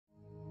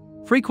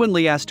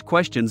Frequently asked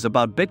questions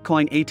about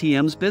Bitcoin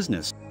ATMs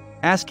business.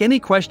 Ask any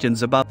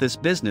questions about this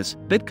business,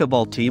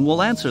 Bitcovault team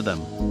will answer them.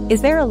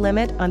 Is there a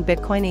limit on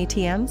Bitcoin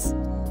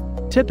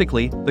ATMs?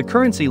 Typically, the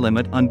currency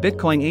limit on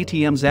Bitcoin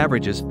ATMs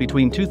averages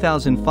between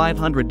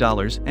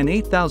 $2,500 and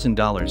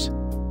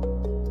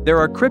 $8,000. There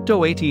are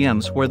crypto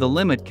ATMs where the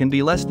limit can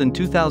be less than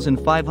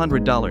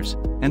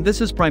 $2,500, and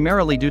this is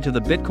primarily due to the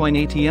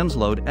Bitcoin ATM's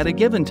load at a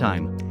given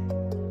time.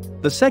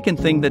 The second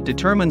thing that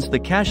determines the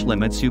cash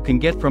limits you can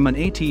get from an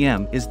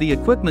ATM is the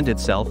equipment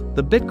itself,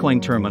 the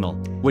Bitcoin terminal,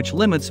 which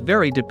limits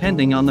vary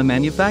depending on the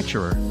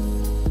manufacturer.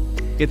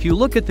 If you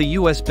look at the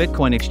US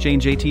Bitcoin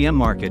exchange ATM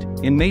market,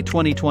 in May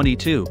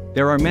 2022,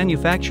 there are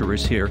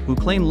manufacturers here who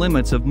claim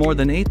limits of more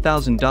than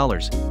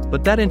 $8,000,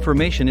 but that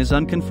information is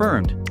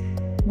unconfirmed.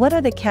 What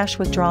are the cash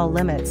withdrawal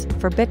limits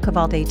for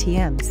Bitcovault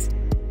ATMs?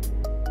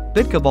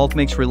 Bitcovault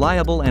makes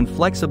reliable and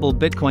flexible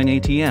Bitcoin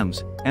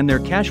ATMs, and their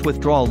cash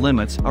withdrawal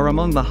limits are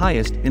among the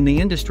highest in the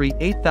industry,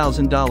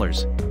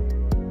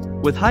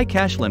 $8,000. With high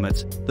cash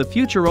limits, the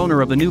future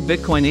owner of a new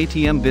Bitcoin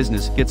ATM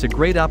business gets a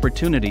great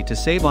opportunity to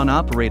save on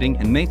operating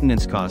and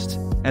maintenance costs,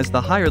 as the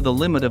higher the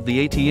limit of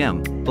the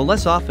ATM, the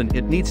less often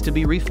it needs to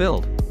be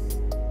refilled.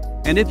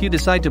 And if you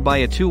decide to buy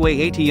a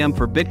two-way ATM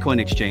for Bitcoin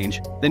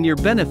exchange, then your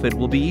benefit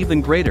will be even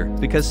greater,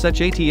 because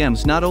such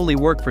ATMs not only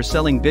work for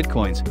selling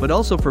Bitcoins but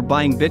also for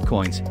buying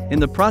Bitcoins, in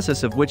the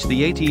process of which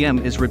the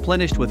ATM is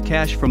replenished with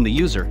cash from the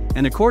user,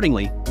 and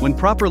accordingly, when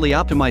properly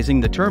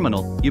optimizing the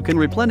terminal, you can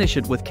replenish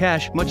it with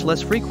cash much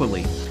less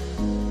frequently.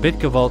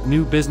 Bitcovault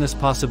New Business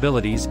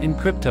Possibilities in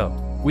Crypto.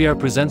 We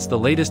presents the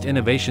latest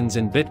innovations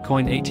in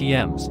Bitcoin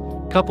ATMs,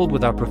 coupled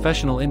with our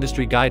professional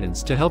industry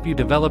guidance to help you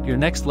develop your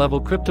next level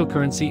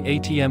cryptocurrency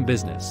ATM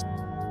business.